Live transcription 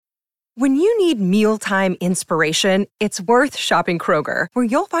When you need mealtime inspiration, it's worth shopping Kroger, where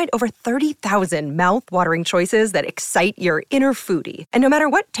you'll find over 30,000 mouth-watering choices that excite your inner foodie. And no matter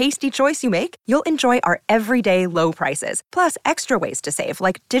what tasty choice you make, you'll enjoy our everyday low prices, plus extra ways to save,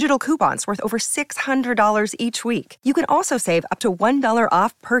 like digital coupons worth over $600 each week. You can also save up to $1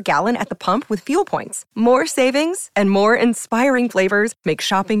 off per gallon at the pump with fuel points. More savings and more inspiring flavors make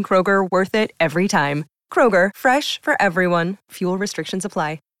shopping Kroger worth it every time. Kroger, fresh for everyone. Fuel restrictions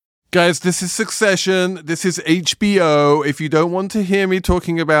apply. Guys, this is Succession. This is HBO. If you don't want to hear me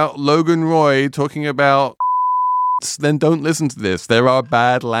talking about Logan Roy, talking about then don't listen to this. There are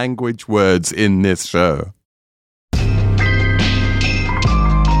bad language words in this show.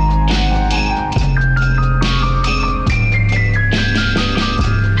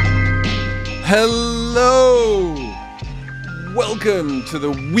 Hello! Welcome to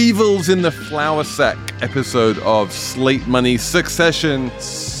the Weevils in the Flour Sack episode of Slate Money Succession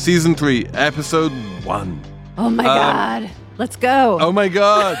Season 3, Episode 1. Oh my God. Let's go. Oh my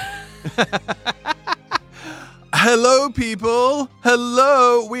God. Hello, people.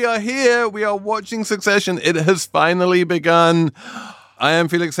 Hello. We are here. We are watching Succession. It has finally begun. I am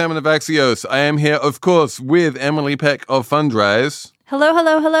Felix, Salmon of Axios. I am here, of course, with Emily Peck of Fundrise. Hello,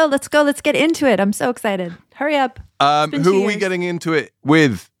 hello, hello. Let's go. Let's get into it. I'm so excited. Hurry up. Who are we getting into it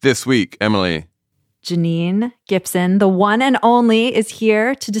with this week, Emily? Janine Gibson, the one and only, is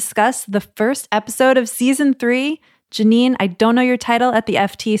here to discuss the first episode of Season 3. Janine, I don't know your title at the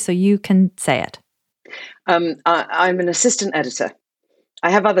FT, so you can say it. I'm an assistant editor.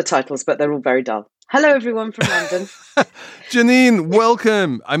 I have other titles, but they're all very dull. Hello, everyone from London. Janine,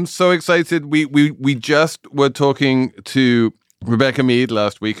 welcome. I'm so excited. We just were talking to Rebecca Mead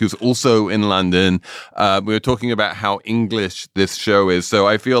last week, who's also in London. We were talking about how English this show is. So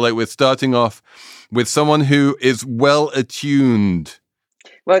I feel like we're starting off with someone who is well attuned.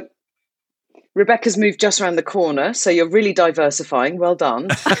 Well, Rebecca's moved just around the corner, so you're really diversifying. Well done.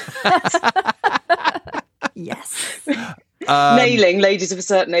 Yes. Nailing ladies of a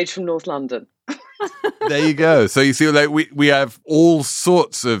certain age from North London. There you go. So you see, like we have all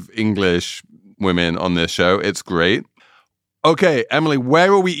sorts of English women on this show. It's great. Okay, Emily,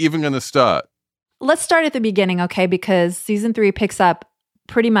 where are we even going to start? Let's start at the beginning, okay? Because Season 3 picks up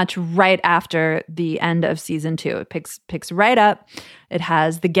pretty much right after the end of Season 2. It picks right up. It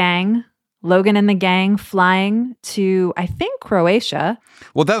has the gang, Logan and the gang, flying to, I think, Croatia.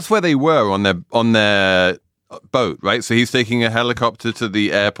 Well, that's where they were on their boat, right? So he's taking a helicopter to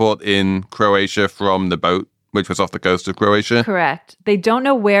the airport in Croatia from the boat, which was off the coast of Croatia. Correct. They don't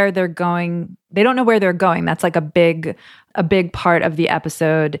know where they're going. That's like a big part of the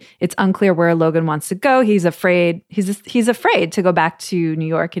episode. It's unclear where Logan wants to go. He's afraid. He's afraid to go back to New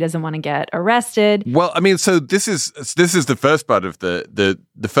York. He doesn't want to get arrested. Well, I mean, so this is the first part of the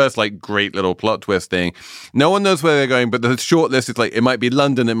first like great little plot twist thing. No one knows where they're going, but the short list is like it might be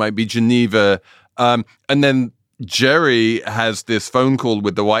London, it might be Geneva, and then Geri has this phone call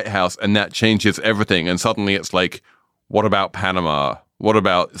with the White House, and that changes everything. And suddenly it's like, what about Panama? What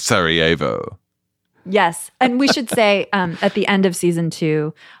about Sarajevo? Yes. And we should say at the end of Season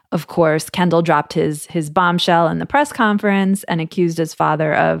 2, of course, Kendall dropped his bombshell in the press conference and accused his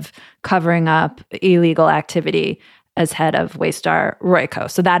father of covering up illegal activity as head of Waystar Royco.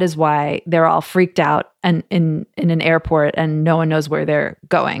 So that is why they're all freaked out and in an airport and no one knows where they're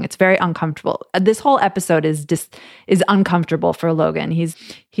going. It's very uncomfortable. This whole episode is uncomfortable for Logan.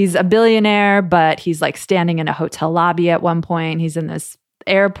 He's a billionaire, but he's like standing in a hotel lobby at one point. He's in this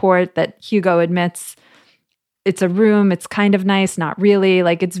airport that Hugo admits it's a room. It's kind of nice, not really.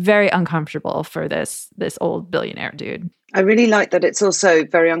 Like it's very uncomfortable for this old billionaire dude. I really like that it's also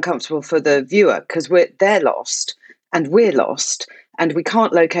very uncomfortable for the viewer because they're lost. And we're lost, and we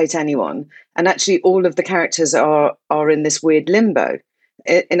can't locate anyone. And actually, all of the characters are in this weird limbo,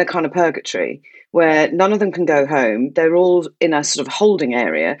 in a kind of purgatory, where none of them can go home. They're all in a sort of holding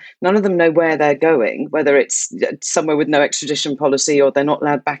area. None of them know where they're going, whether it's somewhere with no extradition policy, or they're not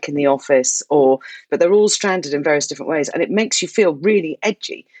allowed back in the office, but they're all stranded in various different ways. And it makes you feel really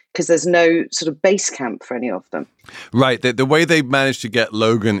edgy because there's no sort of base camp for any of them. Right. The way they managed to get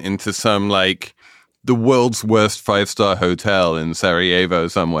Logan into some like the world's worst 5-star hotel in Sarajevo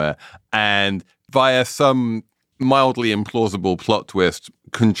somewhere, and via some mildly implausible plot twist,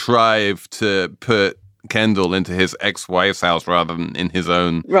 contrive to put Kendall into his ex-wife's house rather than in his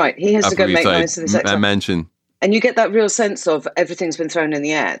own. Right, he has to go make noise of his ex-wife. Mansion. And you get that real sense of everything's been thrown in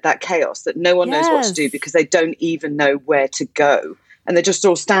the air, that chaos, that no one knows what to do because they don't even know where to go. And they're just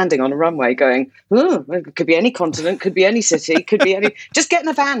all standing on a runway going, oh, it could be any continent, could be any city, could be any... Just get in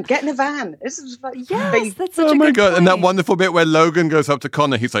a van. It's like, yes, that's such oh a my good God. point. And that wonderful bit where Logan goes up to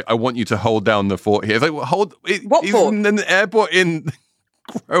Connor, he's like, I want you to hold down the fort here. It's like, well, he's fort? in an airport in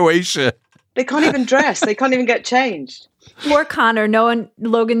Croatia. They can't even dress. They can't even get changed. Poor Connor.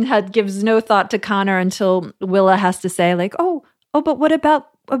 Logan gives no thought to Connor until Willa has to say like, oh, but what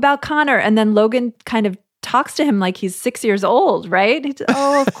about Connor? And then Logan kind of talks to him like he's 6 years old, right?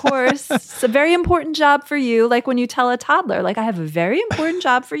 Oh, of course. It's a very important job for you. Like when you tell a toddler, like, I have a very important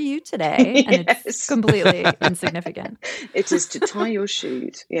job for you today. And it's completely insignificant. It is to tie your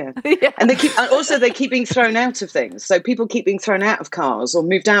shoes. Yeah. Yeah. And they keep being thrown out of things. So people keep being thrown out of cars or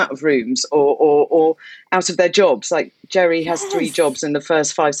moved out of rooms or out of their jobs. Like Geri has 3 jobs in the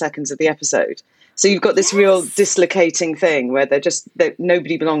first 5 seconds of the episode. So you've got this real dislocating thing where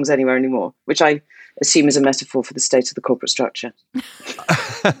nobody belongs anywhere anymore, which I assume is a metaphor for the state of the corporate structure.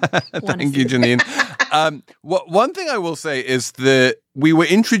 Thank you, Janine. One thing I will say is that we were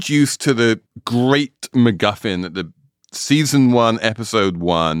introduced to the great MacGuffin at the season 1, episode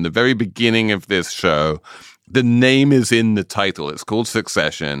 1, the very beginning of this show. The name is in the title. It's called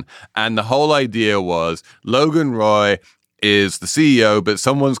Succession. And the whole idea was Logan Roy is the CEO, but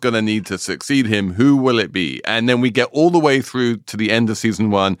someone's going to need to succeed him. Who will it be? And then we get all the way through to the end of season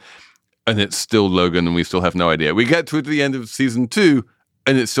 1. And it's still Logan, and we still have no idea. We get through to the end of season 2,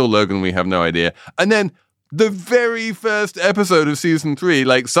 and it's still Logan, and we have no idea. And then the very first episode of season 3,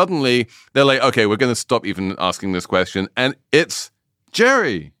 like suddenly they're like, okay, we're going to stop even asking this question. And it's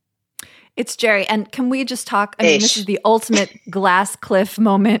Geri. It's Geri. And can we just talk? I mean, this is the ultimate glass cliff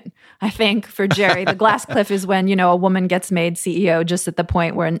moment, I think, for Geri. The glass cliff is when, a woman gets made CEO just at the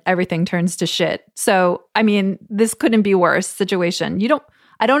point where everything turns to shit. So, I mean, this couldn't be worse situation.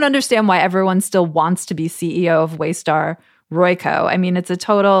 I don't understand why everyone still wants to be CEO of Waystar Royco. I mean, it's a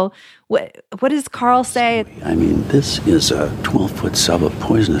total... What does Carl say? I mean, this is a 12-foot sub of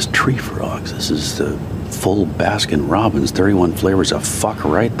poisonous tree frogs. This is the full Baskin Robbins, 31 flavors of fuck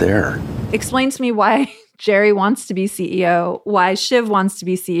right there. Explain to me why Geri wants to be CEO, why Shiv wants to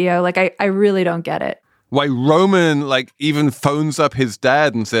be CEO. Like, I really don't get it. Why Roman, even phones up his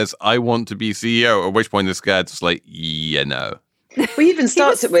dad and says, I want to be CEO, at which point this guy's just like, yeah, no. We even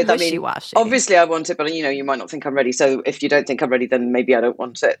starts it with, wishy-washy. Obviously I want it, but you might not think I'm ready. So if you don't think I'm ready, then maybe I don't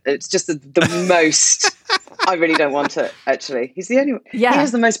want it. It's just the most, I really don't want it, actually. He's the only one. Yeah. He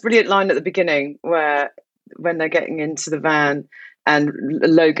has the most brilliant line at the beginning where when they're getting into the van and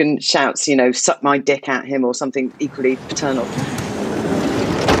Logan shouts, suck my dick at him or something equally paternal.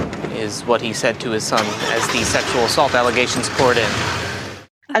 Is what he said to his son as the sexual assault allegations poured in.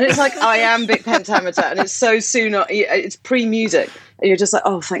 And it's like iambic pentameter, and it's so soon, it's pre-music. And you're just like,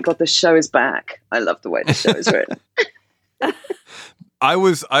 oh, thank God the show is back. I love the way the show is written. I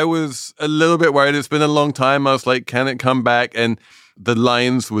was a little bit worried. It's been a long time. I was like, can it come back? And the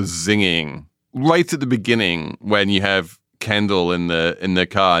lines were zinging right at the beginning when you have Kendall in the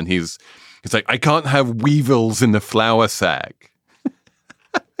car, and he's like, I can't have Weevils in the flour sack.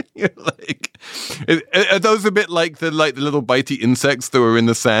 You're like, are those a bit like the little bitey insects that were in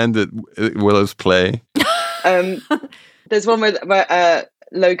the sand at Willow's play? There's one where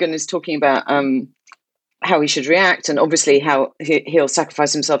Logan is talking about how he should react, and obviously how he'll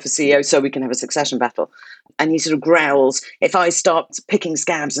sacrifice himself as CEO so we can have a succession battle. And he sort of growls, if I start picking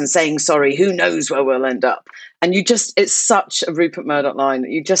scabs and saying sorry, who knows where we'll end up? And it's such a Rupert Murdoch line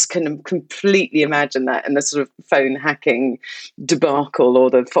that you just can completely imagine that in the sort of phone hacking debacle or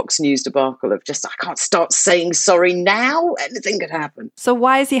the Fox News debacle of just, I can't start saying sorry now. Anything could happen. So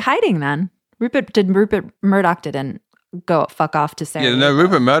why is he hiding then? Rupert Murdoch didn't go fuck off to say. Yeah, no,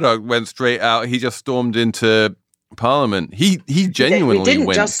 Rupert Murdoch went straight out. He just stormed into Parliament. He genuinely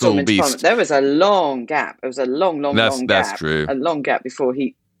went just storm full into beast. Parliament. There was a long gap. It was a long gap. That's true. A long gap before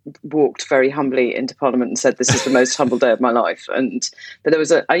he walked very humbly into Parliament and said, "This is the most humble day of my life." But there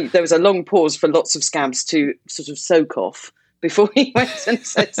was a long pause for lots of scabs to sort of soak off before he went and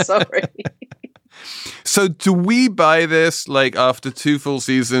said sorry. So do we buy this, after 2 full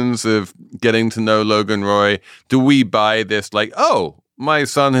seasons of getting to know Logan Roy, do we buy this oh, my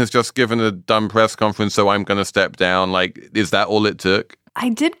son has just given a dumb press conference, so I'm going to step down? Is that all it took? I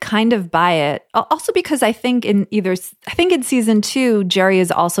did kind of buy it. Also because I think in season 2, Geri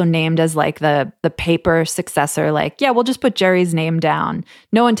is also named as the paper successor. We'll just put Geri's name down.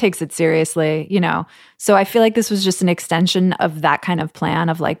 No one takes it seriously, So I feel like this was just an extension of that kind of plan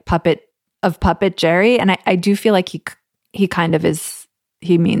of puppet Geri. And I do feel like he kind of is,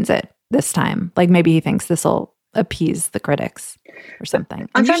 he means it this time. Maybe he thinks this will appease the critics or something.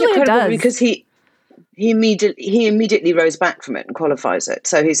 I found it incredible because he he immediately rose back from it and qualifies it.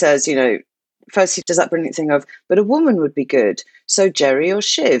 So he says, first he does that brilliant thing of, but a woman would be good. So Geri or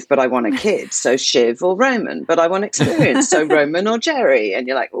Shiv, but I want a kid. So Shiv or Roman, but I want experience. So Roman or Geri. And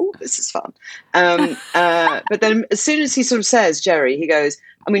you're like, oh, this is fun. But then as soon as he sort of says Geri, he goes,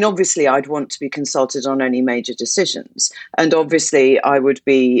 I mean, obviously I'd want to be consulted on any major decisions. And obviously I would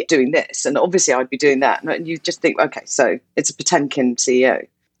be doing this. And obviously I'd be doing that. And you just think, okay, so it's a Potemkin CEO.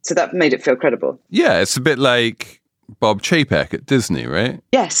 So that made it feel credible. Yeah, it's a bit like Bob Chapek at Disney, right?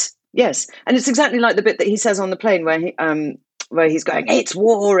 Yes. And it's exactly like the bit that he says on the plane where he's going, it's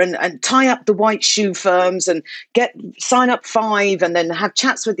war and tie up the white shoe firms and sign up 5 and then have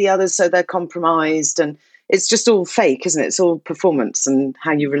chats with the others so they're compromised. And it's just all fake, isn't it? It's all performance and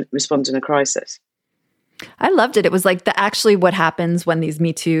how you respond in a crisis. I loved it. It was like actually what happens when these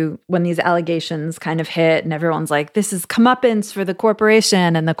allegations kind of hit and everyone's like, this is comeuppance for the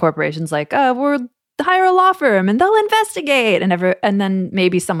corporation. And the corporation's like, oh, we'll hire a law firm and they'll investigate. And then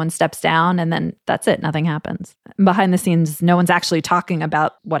maybe someone steps down and then that's it. Nothing happens. Behind the scenes, no one's actually talking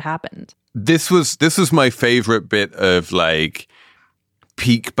about what happened. This was my favorite bit of like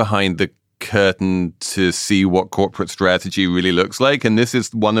peek behind the curtain to see what corporate strategy really looks like. And this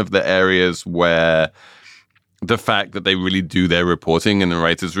is one of the areas where the fact that they really do their reporting in the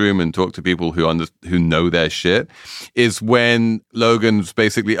writer's room and talk to people who know their shit is when Logan's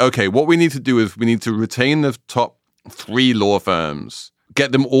basically, okay, what we need to do is we need to retain the top 3 law firms,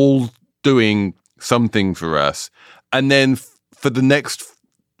 get them all doing something for us. And then for the next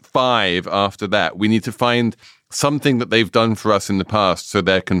 5 after that, we need to find something that they've done for us in the past so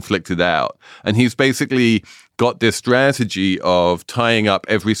they're conflicted out. And he's basically got this strategy of tying up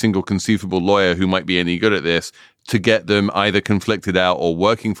every single conceivable lawyer who might be any good at this to get them either conflicted out or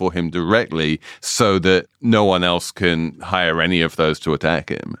working for him directly so that no one else can hire any of those to attack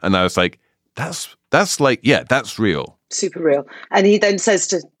him. And I was like, that's like, yeah, that's real. Super real. And he then says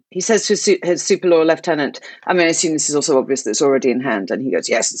to his super law lieutenant, I mean, I assume this is also obvious that it's already in hand. And he goes,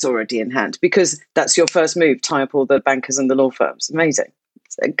 yes, it's already in hand because that's your first move, tie up all the bankers and the law firms. Amazing.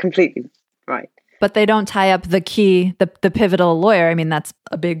 It's completely right. But they don't tie up the key, the pivotal lawyer. I mean, that's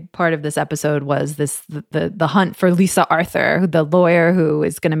a big part of this episode was the hunt for Lisa Arthur, the lawyer who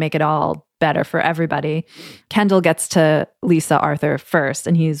is going to make it all better for everybody. Kendall gets to Lisa Arthur first,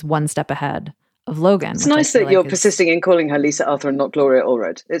 and he's one step ahead of Logan. It's nice that you're persisting in calling her Lisa Arthur and not Gloria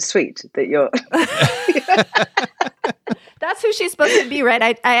Allred. It's sweet that you're... That's who she's supposed to be, right?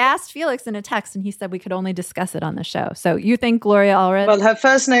 I asked Felix in a text, and he said we could only discuss it on the show. So you think Gloria Allred? Well, her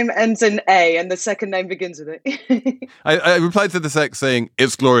first name ends in A, and the second name begins with it. I replied to the text saying,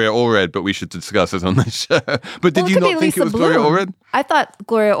 it's Gloria Allred, but we should discuss it on the show. But did you not think it was Gloria Allred? I thought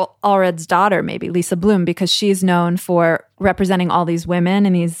Gloria Allred's daughter, maybe, Lisa Bloom, because she's known for representing all these women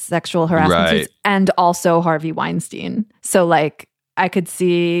in these sexual harassment suits, and also Harvey Weinstein. So, like, I could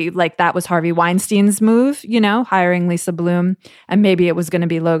see like that was Harvey Weinstein's move, hiring Lisa Bloom, and maybe it was going to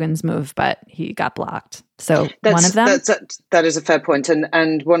be Logan's move, but he got blocked. So one of them. That is a fair point.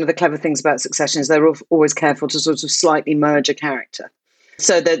 And one of the clever things about Succession is they're always careful to sort of slightly merge a character.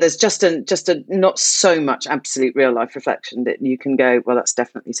 So there's just a not so much absolute real life reflection that you can go, well, that's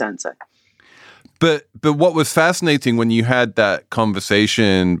definitely so-and-so. But what was fascinating when you had that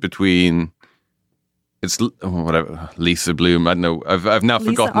conversation between... It's whatever, Lisa Bloom. I don't know. I've now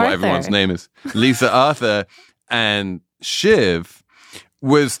forgotten what everyone's name is. Lisa Arthur and Shiv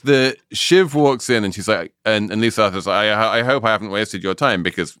was the Shiv walks in and she's like, and Lisa Arthur's like, I hope I haven't wasted your time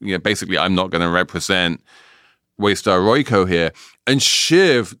because basically I'm not going to represent Waystar Royco here. And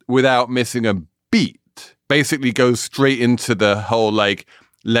Shiv, without missing a beat, basically goes straight into the whole like,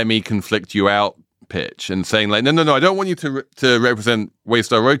 let me conflict you out pitch and saying like, no, I don't want you to represent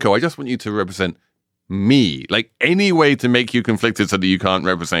Waystar Royco. I just want you to represent me, like any way to make you conflicted so that you can't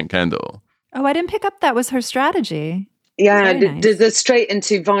represent Kendall. Oh, I didn't pick up that was her strategy. Yeah, the straight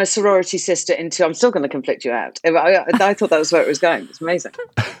into via sorority sister into I'm still going to conflict you out. I thought that was where it was going. It's amazing.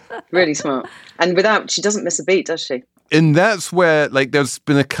 Really smart. And she doesn't miss a beat, does she? And that's where like there's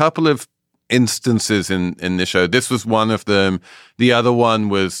been a couple of instances in the show. This was one of them. The other one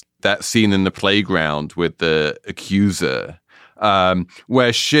was that scene in the playground with the accuser.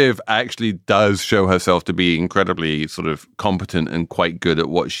 Where Shiv actually does show herself to be incredibly sort of competent and quite good at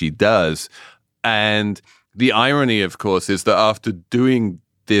what she does. And the irony, of course, is that after doing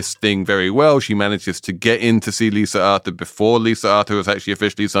this thing very well, she manages to get in to see Lisa Arthur before Lisa Arthur was actually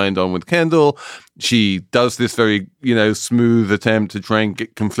officially signed on with Kendall. She does this very, smooth attempt to try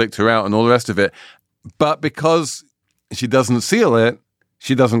and conflict her out and all the rest of it. But because she doesn't seal it,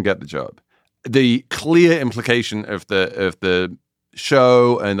 she doesn't get the job. The clear implication of the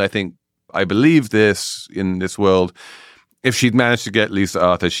show, and I think I believe this in this world, if she'd managed to get Lisa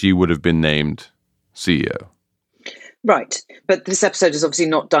Arthur, she would have been named CEO. Right. But this episode is obviously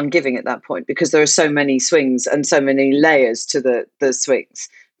not done giving at that point because there are so many swings and so many layers to the swings.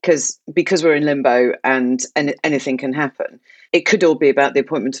 Because we're in limbo and anything can happen. It could all be about the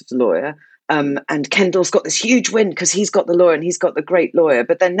appointment of the lawyer. And Kendall's got this huge win because he's got the lawyer and he's got the great lawyer.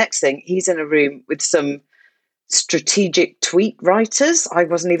 But then next thing, he's in a room with some strategic tweet writers. I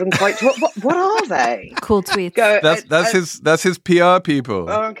wasn't even quite sure. What are they? Cool tweets. That's his PR people.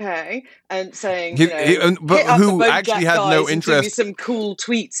 Okay, and saying but who actually had no interest. Do some cool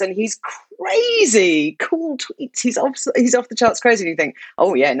tweets, and he's crazy. Cool tweets. He's off the charts crazy. And you think,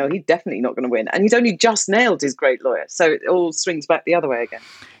 oh yeah, no, he's definitely not going to win, and he's only just nailed his great lawyer, so it all swings back the other way again.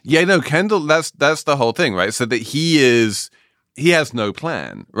 Yeah, no, Kendall. That's the whole thing, right? So that he has no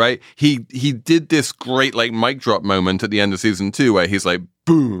plan, right? He did this great like mic drop moment at the end of season 2 where he's like,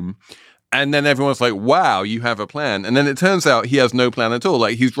 boom. And then everyone's like, wow, you have a plan. And then it turns out he has no plan at all.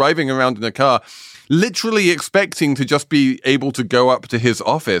 Like he's driving around in a car, literally expecting to just be able to go up to his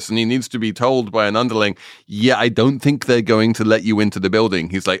office. And he needs to be told by an underling, yeah, I don't think they're going to let you into the building.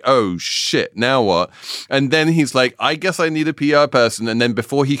 He's like, oh shit, now what? And then he's like, I guess I need a PR person. And then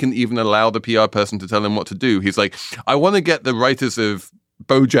before he can even allow the PR person to tell him what to do, he's like, I want to get the writers of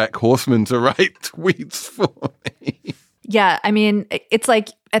BoJack Horseman to write tweets for me. Yeah, I mean, it's like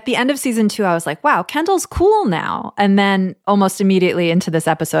at the end of season 2, I was like, wow, Kendall's cool now. And then almost immediately into this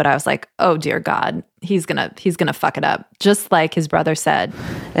episode, I was like, oh, dear God, he's gonna fuck it up, just like his brother said.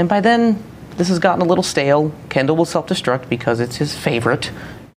 And by then, this has gotten a little stale. Kendall will self-destruct because it's his favorite.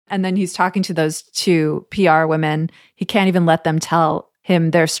 And then he's talking to those 2 PR women. He can't even let them tell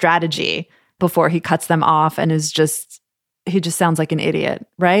him their strategy before he cuts them off and he just sounds like an idiot,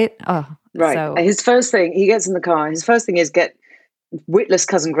 right? Oh, right. So. His first thing, he gets in the car, his first thing is get witless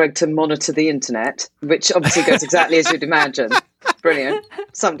cousin Greg to monitor the internet, which obviously goes exactly as you'd imagine. Brilliant.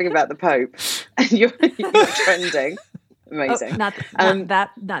 Something about the Pope. And you're trending. Amazing. Not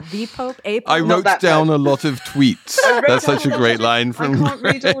the Pope, a Pope. I wrote down a lot of tweets. That's such a great line from I can't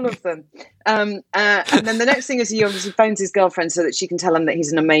read all of them. And then the next thing is he obviously phones his girlfriend so that she can tell him that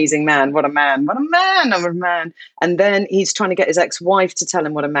he's an amazing man. What a man. What a man. I'm a man. And then he's trying to get his ex-wife to tell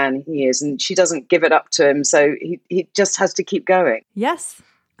him what a man he is. And she doesn't give it up to him. So he just has to keep going. Yes.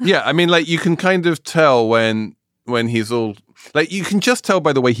 Yeah. I mean, like you can kind of tell when he's all like, you can just tell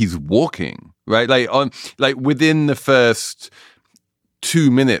by the way he's walking, right? Like within the first 2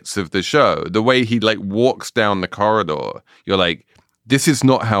 minutes of the show, the way he like walks down the corridor, you're like, this is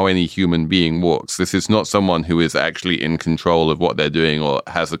not how any human being walks. This is not someone who is actually in control of what they're doing or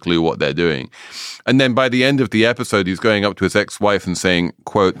has a clue what they're doing. And then by the end of the episode, he's going up to his ex-wife and saying,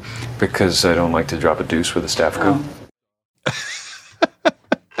 quote, because I don't like to drop a deuce with a staff coat.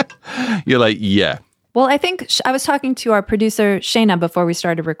 You're like, yeah. Well, I think I was talking to our producer, Cheyna, before we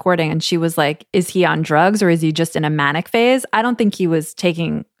started recording, and she was like, is he on drugs or is he just in a manic phase? I don't think he was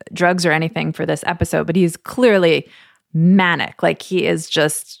taking drugs or anything for this episode, but he's clearly manic. Like he is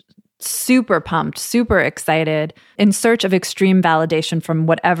just super pumped, super excited, in search of extreme validation from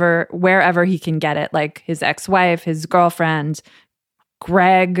wherever he can get it, like his ex-wife, his girlfriend.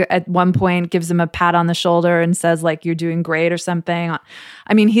 Greg at one point gives him a pat on the shoulder and says like, you're doing great or something.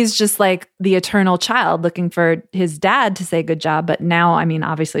 I mean, he's just like the eternal child looking for his dad to say good job. But now, I mean,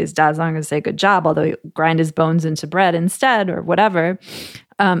 obviously his dad's not going to say good job, although he grind his bones into bread instead or whatever.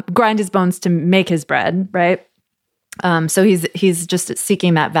 Grind his bones to make his bread, right? So he's just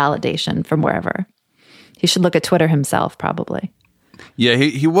seeking that validation from wherever. He should look at Twitter himself, probably. Yeah,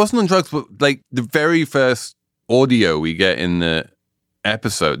 he wasn't on drugs, but like the very first audio we get in the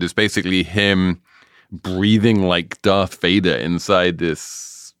episode is basically him breathing like Darth Vader inside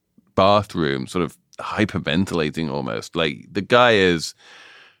this bathroom, sort of hyperventilating almost. Like the guy is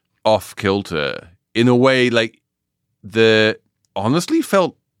off kilter in a way like honestly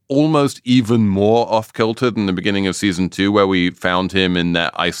felt almost even more off kilter than the beginning of season 2 where we found him in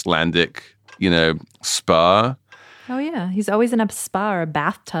that Icelandic, spa. Oh yeah, he's always in a spa or a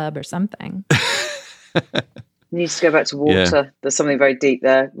bathtub or something. Needs to go back to water. Yeah. There's something very deep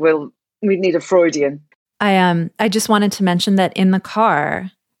there. We need a Freudian. I just wanted to mention that in the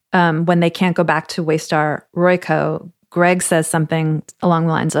car, when they can't go back to Waystar Royco, Greg says something along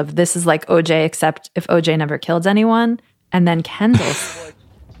the lines of, this is like OJ, except if OJ never killed anyone. And then Kendall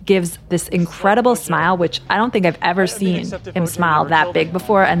gives this incredible smile, which I don't think I've ever seen him smile that big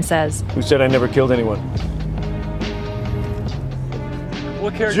before, and says, who said I never killed anyone?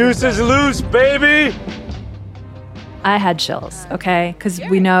 Juice is loose, baby! I had chills, okay? Because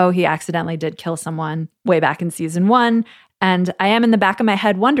we know he accidentally did kill someone way back in season 1. And I am in the back of my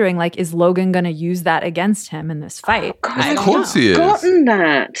head wondering, like, is Logan going to use that against him in this fight? God, of course he is. I've forgotten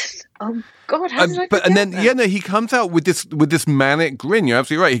that. Oh God, how did I forget and then that? he comes out with this manic grin. You're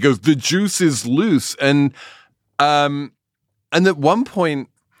absolutely right. He goes, "The juice is loose," and at one point,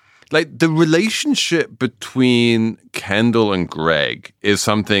 like, the relationship between Kendall and Greg is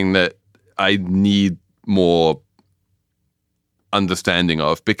something that I need more understanding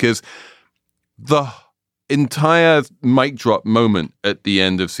of, because the entire mic drop moment at the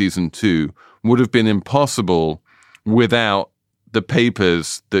end of season 2 would have been impossible without the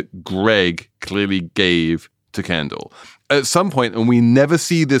papers that Greg clearly gave to Kendall. At some point, and we never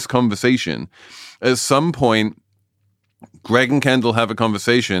see this conversation, at some point, Greg and Kendall have a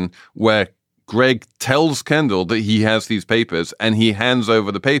conversation where Greg tells Kendall that he has these papers and he hands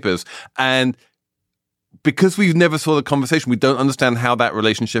over the papers. And because we never saw the conversation, we don't understand how that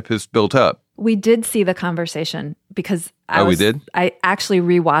relationship is built up. We did see the conversation because we did? I actually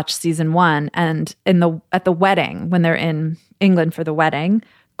rewatched season 1, and at the wedding, when they're in England for the wedding,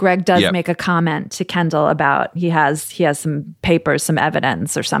 Greg does make a comment to Kendall about he has some papers, some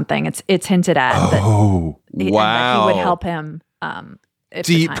evidence or something. It's hinted at that he would help him.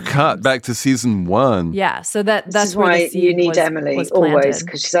 Deep cut back to season 1. Yeah, so that's this is where why the seed you need was, Emily was always,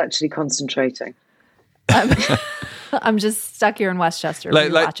 because she's actually concentrating. I'm just stuck here in Westchester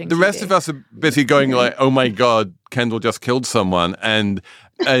Like watching the TV. rest of us are busy going like, "Oh my God, Kendall just killed someone," and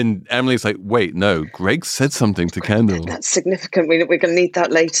Emily's like, "Wait, no, Greg said something to Kendall." That's significant. We're going to need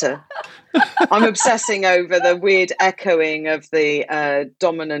that later. I'm obsessing over the weird echoing of the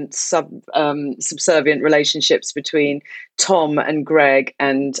dominant subservient relationships between Tom and Greg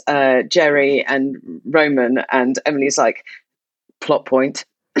and Geri and Roman, and Emily's like, plot point.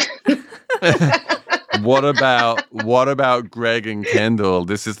 What about Greg and Kendall?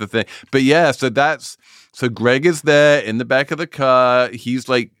 This is the thing. But yeah, so Greg is there in the back of the car. He's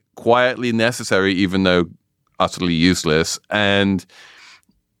like quietly necessary, even though utterly useless. And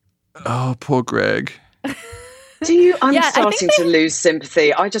oh, poor Greg. I'm starting to lose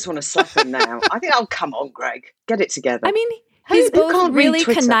sympathy. I just want to slap him now. I think, oh, come on, Greg, get it together. I mean, he's both really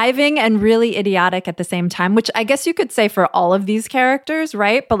conniving and really idiotic at the same time, which I guess you could say for all of these characters,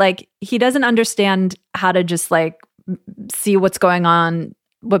 right? But like, he doesn't understand how to just like see what's going on,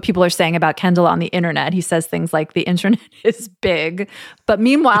 what people are saying about Kendall on the internet. He says things like the internet is big, but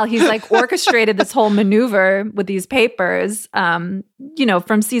meanwhile, he's like orchestrated this whole maneuver with these papers. From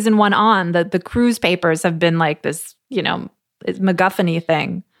season 1 on, the cruise papers have been like this, MacGuffin-y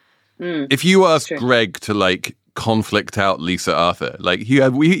thing. If you ask Greg to like conflict out Lisa Arthur, like he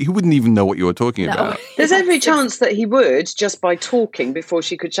wouldn't even know what you were talking about. There's every chance that he would, just by talking before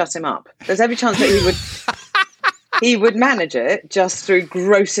she could shut him up. There's every chance that he would manage it just through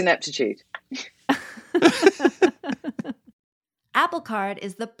gross ineptitude. Apple Card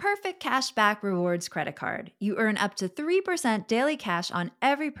is the perfect cashback rewards credit card. You earn up to 3% daily cash on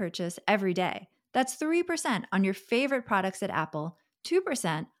every purchase every day. That's 3% on your favorite products at Apple,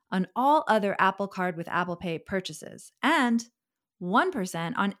 2% on all other Apple Card with Apple Pay purchases, and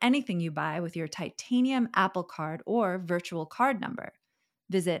 1% on anything you buy with your titanium Apple Card or virtual card number.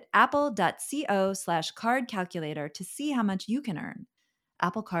 Visit apple.co/card calculator to see how much you can earn.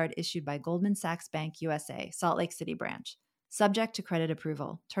 Apple Card issued by Goldman Sachs Bank USA, Salt Lake City branch. Subject to credit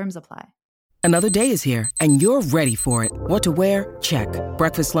approval. Terms apply. Another day is here, and you're ready for it. What to wear? Check.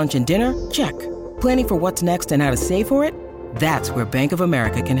 Breakfast, lunch, and dinner? Check. Planning for what's next and how to save for it? That's where Bank of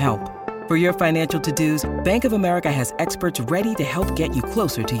America can help. For your financial to-dos, Bank of America has experts ready to help get you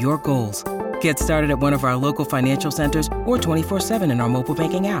closer to your goals. Get started at one of our local financial centers or 24/7 in our mobile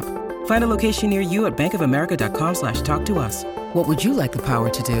banking app. Find a location near you at bankofamerica.com/talktous. What would you like the power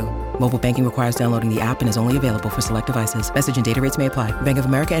to do? Mobile banking requires downloading the app and is only available for select devices. Message and data rates may apply. Bank of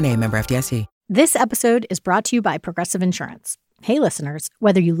America NA, member FDIC. This episode is brought to you by Progressive Insurance. Hey, listeners,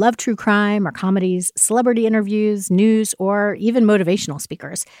 whether you love true crime or comedies, celebrity interviews, news, or even motivational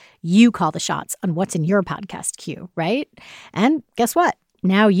speakers, you call the shots on what's in your podcast queue, right? And guess what?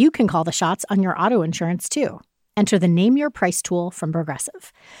 Now you can call the shots on your auto insurance, too. Enter the Name Your Price tool from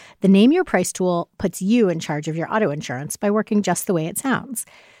Progressive. The Name Your Price tool puts you in charge of your auto insurance by working just the way it sounds.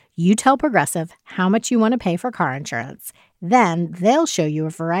 You tell Progressive how much you want to pay for car insurance. Then they'll show you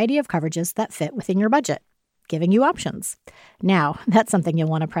a variety of coverages that fit within your budget, giving you options. Now, that's something you'll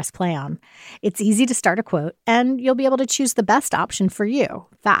want to press play on. It's easy to start a quote, and you'll be able to choose the best option for you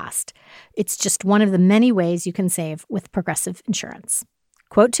fast. It's just one of the many ways you can save with Progressive Insurance.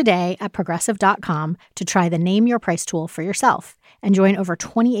 Quote today at Progressive.com to try the Name Your Price tool for yourself and join over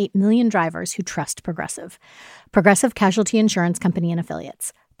 28 million drivers who trust Progressive. Progressive Casualty Insurance Company and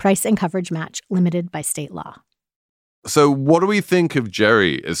Affiliates. Price and coverage match limited by state law. So what do we think of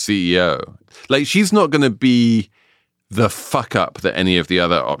Geri as CEO? Like, she's not going to be the fuck up that any of the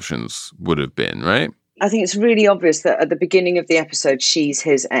other options would have been, right? I think it's really obvious that at the beginning of the episode, she's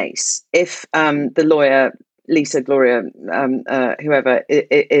his ace. If the lawyer, Lisa, Gloria, whoever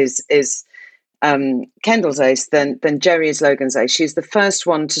is Kendall's ace, then Geri is Logan's ace. She's the first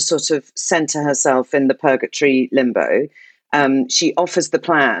one to sort of center herself in the purgatory limbo. She offers the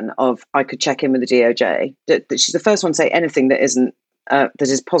plan of, I could check in with the DOJ. That she's the first one to say anything that isn't that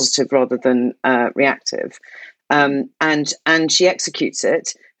is positive rather than reactive, and she executes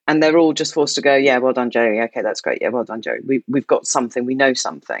it. And they're all just forced to go, yeah, well done, Geri. Okay, that's great. Yeah, well done, Geri. We've got something. We know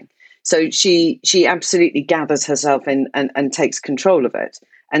something. So she absolutely gathers herself in and takes control of it.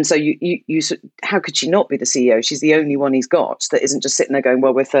 And so you how could she not be the CEO? She's the only one he's got that isn't just sitting there going,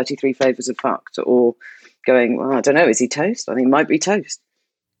 well, we're 33 flavors of fucked, or going, well, I don't know, is he toast? I think he might be toast.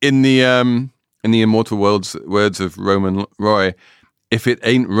 In the immortal words of Roman Roy, if it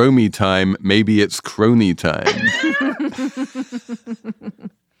ain't Romy time, maybe it's crony time.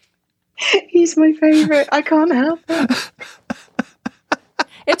 He's my favorite. I can't help it.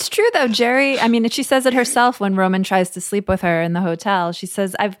 It's true, though, Geri. I mean, she says it herself when Roman tries to sleep with her in the hotel. She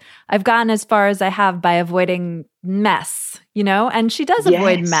says, I've gotten as far as I have by avoiding mess, and she does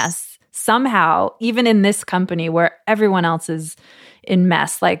avoid mess somehow, even in this company where everyone else is in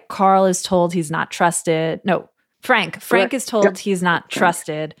mess. Like Carl is told he's not trusted. No, Frank is told he's not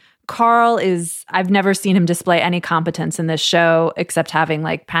trusted. Carl I've never seen him display any competence in this show except having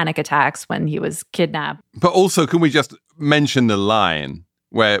like panic attacks when he was kidnapped. But also, can we just mention the line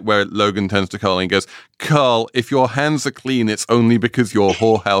where Logan turns to Carl and goes, Carl, if your hands are clean, it's only because your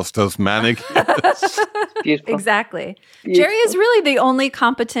whorehouse does manicures. Beautiful. Exactly. Beautiful. Geri is really the only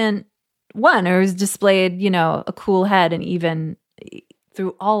competent one who's displayed, a cool head and even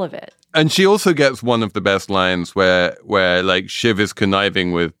through all of it. And she also gets one of the best lines where like Shiv is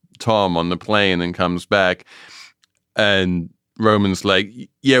conniving with Tom on the plane and comes back, and Roman's like,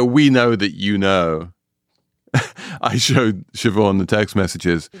 yeah, we know that you know. I showed Siobhan the text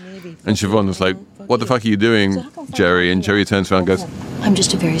messages, and Siobhan was like, what the fuck are you doing, Geri? And Geri turns around and goes, I'm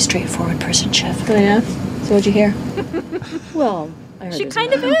just a very straightforward person, Chef. Oh, yeah? So what'd you hear? Well, I heard she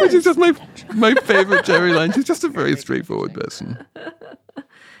kind of is. Which is just my favorite Geri line. She's just a very straightforward person.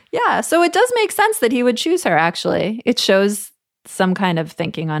 Yeah, so it does make sense that he would choose her, actually. It shows some kind of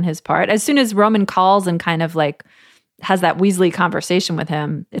thinking on his part. As soon as Roman calls and kind of like has that Weasley conversation with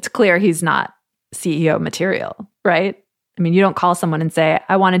him, it's clear he's not CEO material, right? I mean, you don't call someone and say,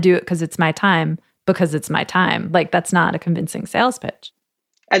 I want to do it because it's my time. Like, that's not a convincing sales pitch.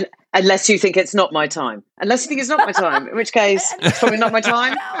 And unless you think it's not my time. In which case, it's probably not my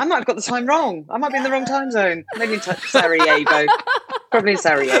time. I might have got the time wrong. I might be in the wrong time zone. Maybe in Sarajevo. Probably in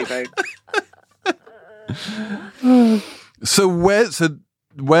Sarajevo. So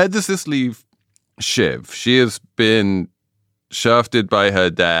where does this leave Shiv? She has been shafted by her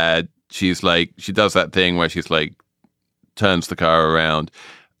dad. She's like, she does that thing where she's like, turns the car around.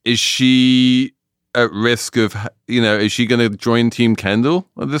 Is she at risk of, is she going to join Team Kendall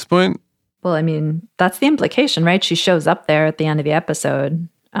at this point? Well, I mean, that's the implication, right? She shows up there at the end of the episode.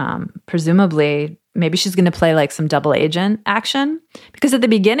 Presumably, maybe she's going to play like some double agent action, because at the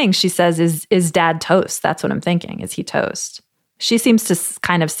beginning she says, is dad toast? That's what I'm thinking. Is he toast? She seems to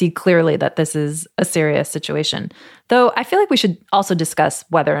kind of see clearly that this is a serious situation. Though I feel like we should also discuss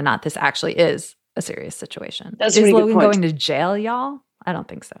whether or not this actually is a serious situation. That's is a really Logan good point. going to jail, y'all? I don't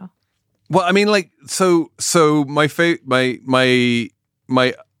think so. Well, I mean, like, so my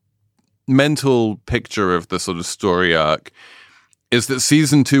mental picture of the sort of story arc is that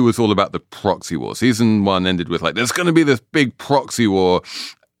season 2 was all about the proxy war. Season 1 ended with like, there's going to be this big proxy war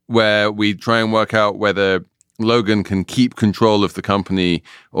where we try and work out whether Logan can keep control of the company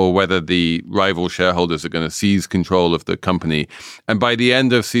or whether the rival shareholders are going to seize control of the company. And by the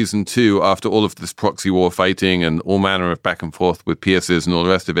end of season 2, after all of this proxy war fighting and all manner of back and forth with Pierces and all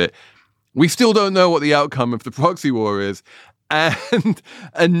the rest of it, we still don't know what the outcome of the proxy war is. And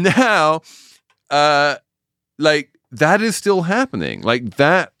now, like, that is still happening. Like,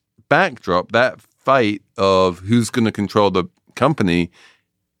 that backdrop, that fight of who's going to control the company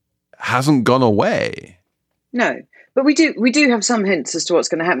hasn't gone away. No, but we do have some hints as to what's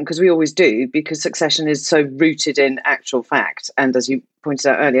going to happen, because we always do, because Succession is so rooted in actual fact, and as you pointed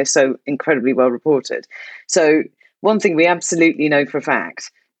out earlier, so incredibly well reported. So one thing we absolutely know for a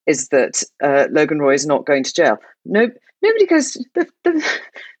fact is that Logan Roy is not going to jail. Nobody goes. The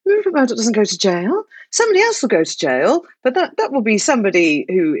Rupert Murdoch doesn't go to jail. Somebody else will go to jail, but that will be somebody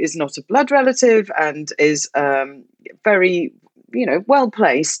who is not a blood relative and is very well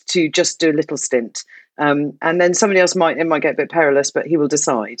placed to just do a little stint And then somebody else might get a bit perilous, but he will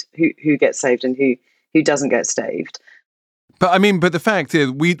decide who gets saved and who doesn't get saved. But the fact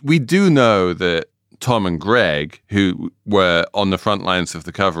is, we do know that Tom and Greg, who were on the front lines of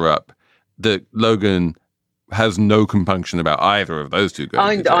the cover-up, that Logan has no compunction about either of those two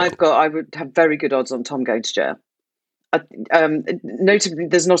going to jail. I would have very good odds on Tom going to jail. Notably,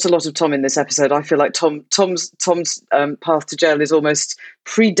 there's not a lot of Tom in this episode. I feel like Tom's path to jail is almost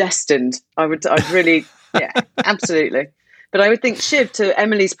predestined. I'd really, yeah, absolutely. But I would think Shiv, to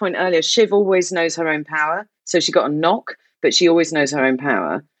Emily's point earlier, Shiv always knows her own power. So she got a knock, but she always knows her own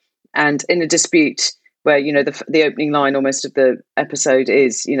power. And in a dispute where, you know, the opening line almost of the episode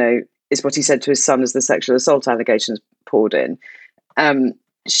is, you know, is what he said to his son as the sexual assault allegations poured in.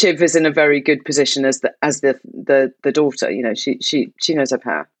 Shiv is in a very good position as the daughter. You know, she knows her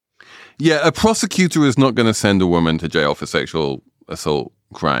power. Yeah, a prosecutor is not going to send a woman to jail for sexual assault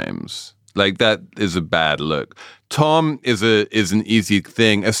crimes. Like, that is a bad look. Tom is an easy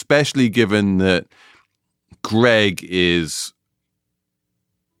thing, especially given that Greg is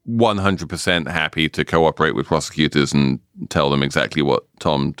 100% happy to cooperate with prosecutors and tell them exactly what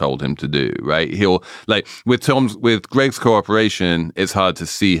Tom told him to do, right? He'll, like, with Greg's cooperation, it's hard to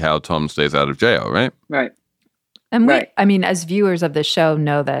see how Tom stays out of jail, right? Right. And we, as viewers of the show,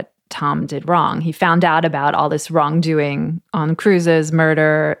 know that Tom did wrong. He found out about all this wrongdoing on cruises,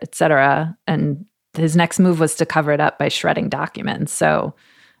 murder, etc., and his next move was to cover it up by shredding documents. So,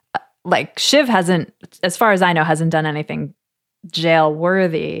 like, Shiv hasn't, as far as I know, hasn't done anything jail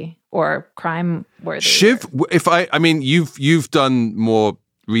worthy or crime worthy. Shiv, you've done more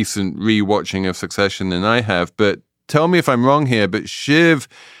recent rewatching of Succession than I have, but tell me if I'm wrong here, but Shiv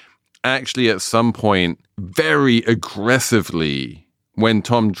actually at some point very aggressively, when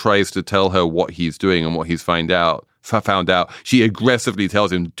Tom tries to tell her what he's doing and what he's found out, she aggressively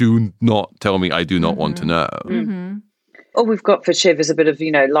tells him, do not tell me, I do not want to know. Mm-hmm. All we've got for Shiv is a bit of,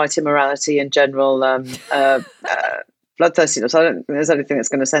 you know, light immorality and general bloodthirstiness. I don't think there's anything that's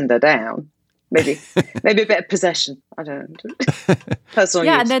going to send her down. Maybe a bit of possession. I don't know. Personal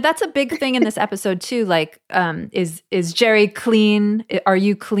use. Yeah, that's a big thing in this episode too. Like, is Geri clean? Are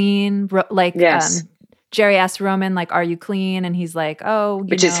you clean? Yes. Geri asked Roman, like, are you clean? And he's like, oh,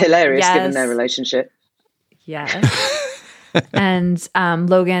 which is hilarious given their relationship. Yes. And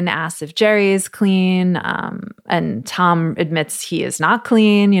Logan asks if Geri is clean. And Tom admits he is not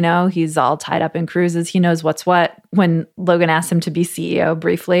clean. You know, he's all tied up in cruises. He knows what's what. When Logan asks him to be CEO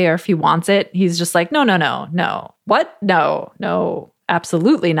briefly, or if he wants it, he's just like, no. What? No,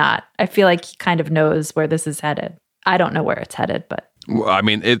 absolutely not. I feel like he kind of knows where this is headed. I don't know where it's headed, but. Well, I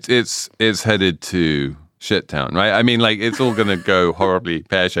mean, it's headed to shit town, right? I mean, like, it's all going to go horribly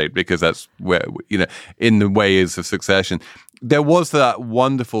pear-shaped because that's where, you know, in the ways of Succession. There was that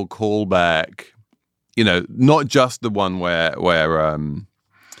wonderful callback, you know, not just the one where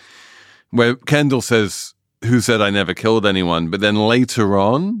Kendall says, who said I never killed anyone? But then later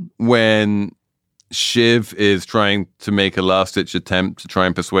on, when Shiv is trying to make a last-ditch attempt to try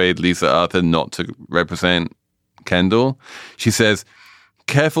and persuade Lisa Arthur not to represent Kendall, she says,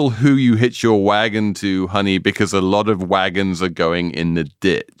 careful who you hitch your wagon to, honey, because a lot of wagons are going in the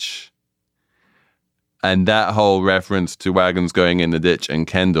ditch. And that whole reference to wagons going in the ditch and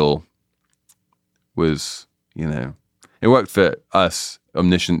Kendall was, you know, it worked for us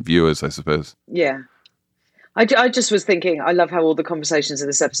omniscient viewers, I suppose. Yeah. I just was thinking, I love how all the conversations in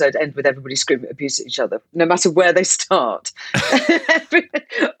this episode end with everybody screaming abuse at each other, no matter where they start.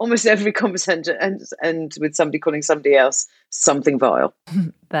 Almost every conversation ends with somebody calling somebody else something vile.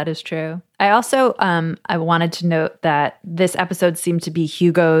 That is true. I also, I wanted to note that this episode seemed to be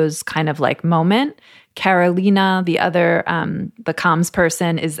Hugo's kind of like moment. Carolina, the other, the comms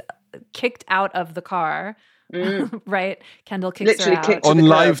person, is kicked out of the car. Right? Kendall kicks her out. On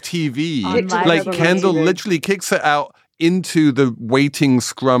live TV. Kendall literally kicks her out into the waiting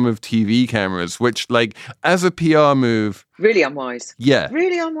scrum of TV cameras, which, like, as a PR move... Really unwise. Yeah.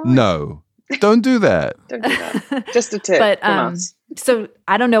 Really unwise. No. Don't do that. Don't do that. Just a tip from us. So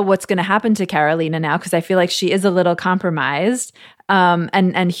I don't know what's going to happen to Carolina now, because I feel like she is a little compromised.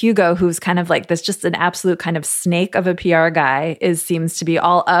 And Hugo, who's kind of like this, just an absolute kind of snake of a PR guy, seems to be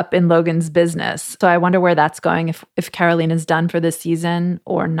all up in Logan's business. So I wonder where that's going, if Carolina's done for this season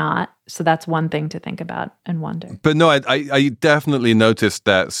or not. So that's one thing to think about and wonder. But no, I definitely noticed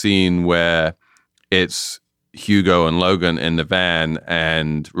that scene where it's Hugo and Logan in the van,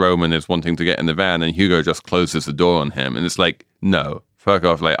 and Roman is wanting to get in the van, and Hugo just closes the door on him, and it's like, no, fuck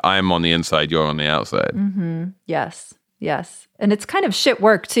off. Like, I'm on the inside, you're on the outside. Mm-hmm. Yes. And it's kind of shit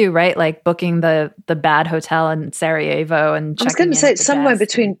work too, right? Like booking the bad hotel in Sarajevo and checking in. I was going to say it's somewhere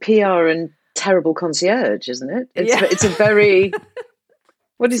between PR and terrible concierge, isn't it? It's a very...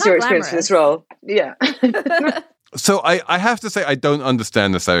 What is your experience for this role? Yeah. So I have to say, I don't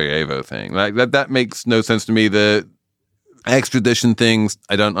understand the Sarajevo thing. Like that makes no sense to me. The extradition things,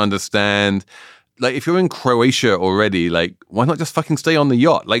 I don't understand. Like, if you're in Croatia already, like, why not just fucking stay on the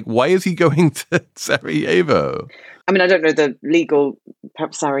yacht? Like, why is he going to Sarajevo? I mean, I don't know the legal...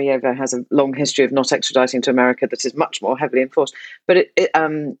 Perhaps Sarajevo has a long history of not extraditing to America that is much more heavily enforced. But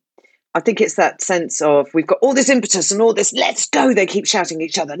I think it's that sense of, we've got all this impetus and all this, let's go. They keep shouting at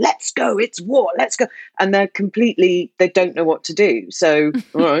each other, let's go, it's war, let's go. And they don't know what to do. So,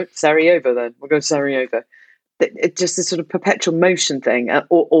 all right, Sarajevo then. We'll go to Sarajevo. It's just this sort of perpetual motion thing,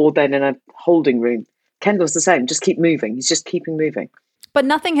 or then in a holding room. Kendall's the same, just keep moving. He's just keeping moving. But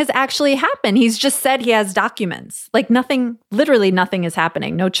nothing has actually happened. He's just said he has documents. Like nothing, literally nothing is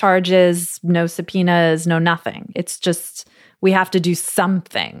happening. No charges, no subpoenas, no nothing. It's just, we have to do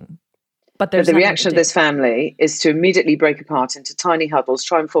something. But the reaction of this family is to immediately break apart into tiny huddles,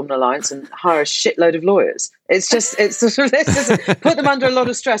 try and form an alliance, and hire a shitload of lawyers. It's sort of put them under a lot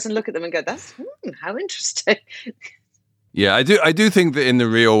of stress and look at them and go, "That's how interesting." Yeah, I do think that in the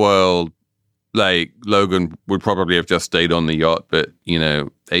real world, like Logan would probably have just stayed on the yacht, but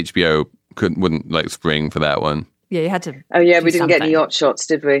HBO wouldn't like spring for that one. Yeah, you had to. Oh yeah, we didn't get any yacht shots,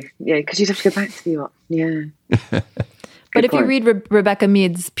 did we? Yeah, because you'd have to go back to the yacht. Yeah. But if you read Rebecca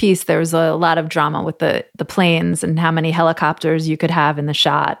Mead's piece, there was a lot of drama with the planes and how many helicopters you could have in the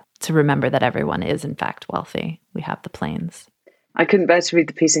shot to remember that everyone is, in fact, wealthy. We have the planes. I couldn't bear to read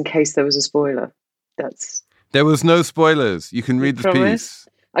the piece in case there was a spoiler. There was no spoilers. You can read the piece.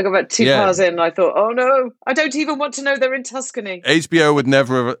 I got about 2 bars in and I thought, oh no, I don't even want to know they're in Tuscany. HBO would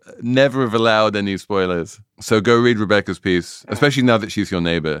never have allowed any spoilers. So go read Rebecca's piece, especially now that she's your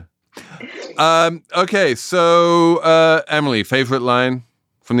neighbor. Okay, so Emily, favorite line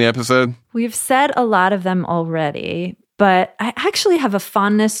from the episode? We've said a lot of them already, but I actually have a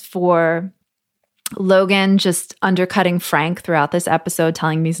fondness for Logan just undercutting Frank throughout this episode,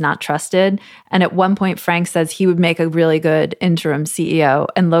 telling me he's not trusted. And at one point, Frank says he would make a really good interim CEO.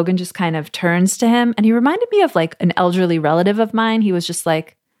 And Logan just kind of turns to him. And he reminded me of like an elderly relative of mine. He was just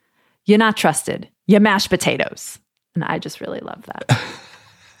like, "You're not trusted. You mash potatoes." And I just really love that.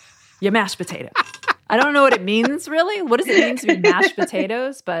 You mashed potatoes. I don't know what it means, really. What does it mean to be mashed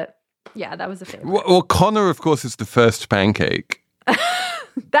potatoes? But yeah, that was a favorite. Well, Connor, of course, is the first pancake. That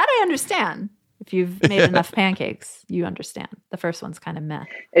I understand. If you've made enough pancakes, you understand. The first one's kind of meh.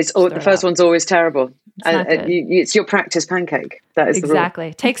 The first one's always terrible. It's your practice pancake. That is exactly.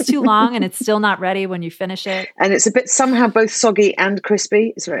 It takes too long and it's still not ready when you finish it. And it's a bit somehow both soggy and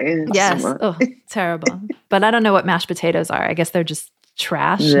crispy. It's very yes. Somewhat. Oh, terrible. But I don't know what mashed potatoes are. I guess they're just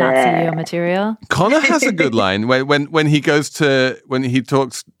trash, not CEO material. Connor has a good line when he talks to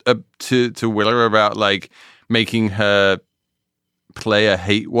Willa about like making her play a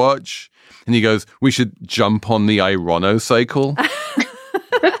hate watch, and he goes, "We should jump on the Ironocycle."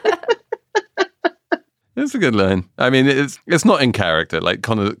 It's a good line. I mean, it's not in character. Like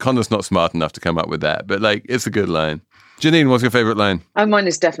Connor's not smart enough to come up with that, but like it's a good line. Janine, what's your favorite line? Oh, mine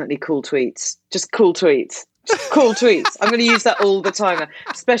is definitely cool tweets. Just cool tweets. Just cool tweets. I'm going to use that all the time,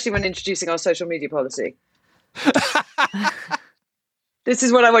 especially when introducing our social media policy. This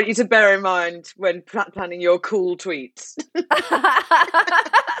is what I want you to bear in mind when planning your cool tweets.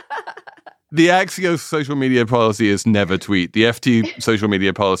 The Axios social media policy is never tweet. The FT social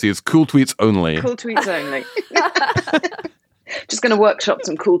media policy is cool tweets only. Cool tweets only. Just going to workshop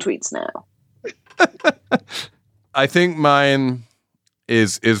some cool tweets now. I think mine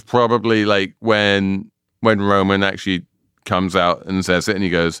is probably like when Roman actually comes out and says it, and he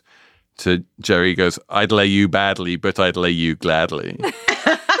goes to Geri, he goes, "I'd lay you badly, but I'd lay you gladly."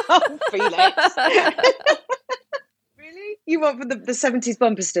 Oh, Felix. Really? You want for the 70s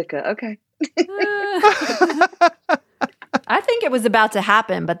bumper sticker? Okay. I think it was about to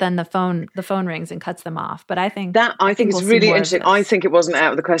happen, but then the phone rings and cuts them off. But I think it's we'll really interesting. I think it wasn't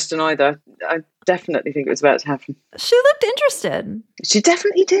out of the question either. I definitely think it was about to happen. She looked interested. She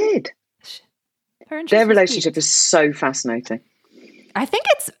definitely did. Their relationship is so fascinating. I think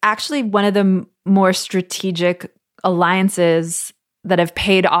it's actually one of the more strategic alliances that have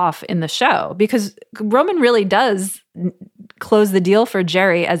paid off in the show, because Roman really does close the deal for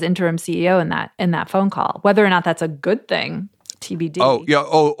Geri as interim CEO in that phone call. Whether or not that's a good thing, TBD. Oh, yeah.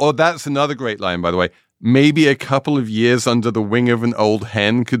 Oh, that's another great line, by the way. Maybe a couple of years under the wing of an old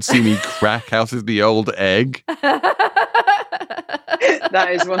hen could see me crack out of the old egg.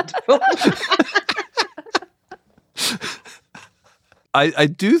 That is wonderful. I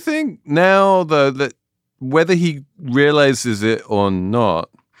do think now, though, that whether he realizes it or not,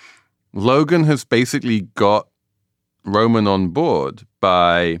 Logan has basically got Roman on board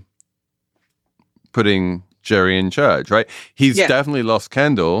by putting Geri in charge, right? He's definitely lost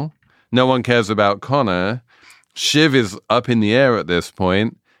Kendall. No one cares about Connor. Shiv is up in the air at this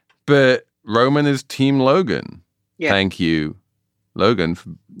point, but Roman is Team Logan. Yeah. Thank you, Logan.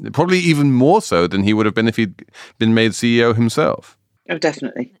 Probably even more so than he would have been if he'd been made CEO himself. Oh,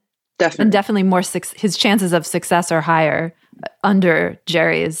 definitely. And definitely more, his chances of success are higher under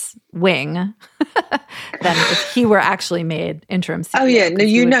Geri's wing than if he were actually made interim CEO. Oh, yeah. No,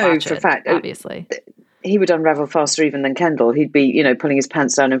 you know for a fact. Obviously. He would unravel faster even than Kendall. He'd be, pulling his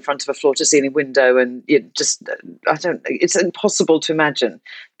pants down in front of a floor-to-ceiling window, and it's impossible to imagine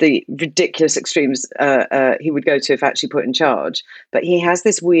the ridiculous extremes he would go to if actually put in charge. But he has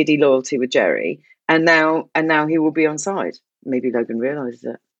this weirdy loyalty with Geri, and now he will be on side. Maybe Logan realizes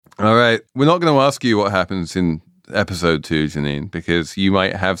it. All right, we're not going to ask you what happens in episode 2, Janine, because you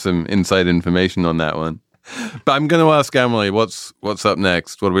might have some inside information on that one. But I'm going to ask Emily, what's up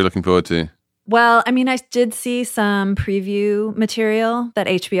next? What are we looking forward to? Well, I mean, I did see some preview material that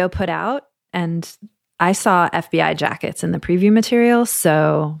HBO put out, and I saw FBI jackets in the preview material,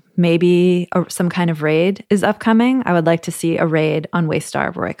 so maybe some kind of raid is upcoming. I would like to see a raid on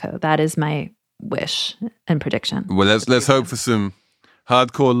Waystar Royco. That is my wish and prediction. Well, let's hope for some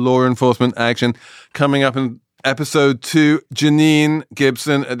hardcore law enforcement action coming up in episode 2. Janine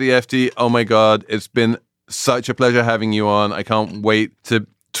Gibson at the FD. Oh my God, it's been such a pleasure having you on. I can't wait to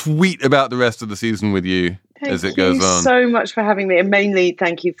tweet about the rest of the season with you as it goes on. Thank you so much for having me, and mainly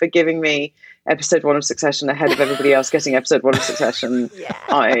thank you for giving me episode 1 of Succession ahead of everybody else getting episode 1 of Succession.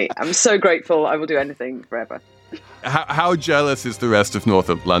 I am so grateful. I will do anything forever. How jealous is the rest of North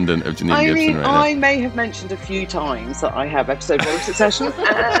of London of Janine Gibson right now? I may have mentioned a few times that I have episode 1 of Succession,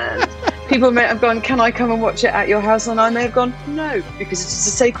 and people may have gone, can I come and watch it at your house? And I may have gone, no, because it is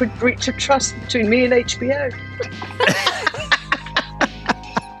a sacred breach of trust between me and HBO.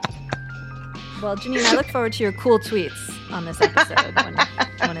 Well, Janine, I look forward to your cool tweets on this episode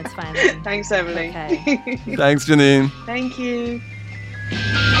when it's finally. Thanks, Emily. Okay. Thanks, Janine. Thank you.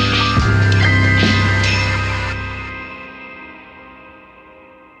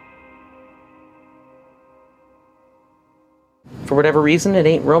 For whatever reason, it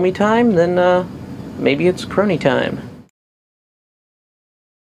ain't Romy time, then maybe it's crony time.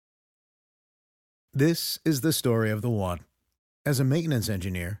 This is the story of the one. As a maintenance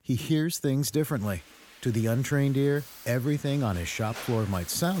engineer, he hears things differently. To the untrained ear, everything on his shop floor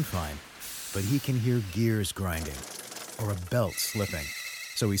might sound fine, but he can hear gears grinding or a belt slipping.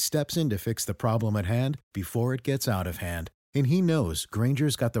 So he steps in to fix the problem at hand before it gets out of hand. And he knows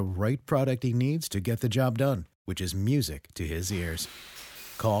Grainger's got the right product he needs to get the job done, which is music to his ears.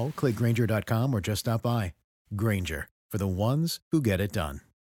 Call, click Grainger.com, or just stop by. Grainger, for the ones who get it done.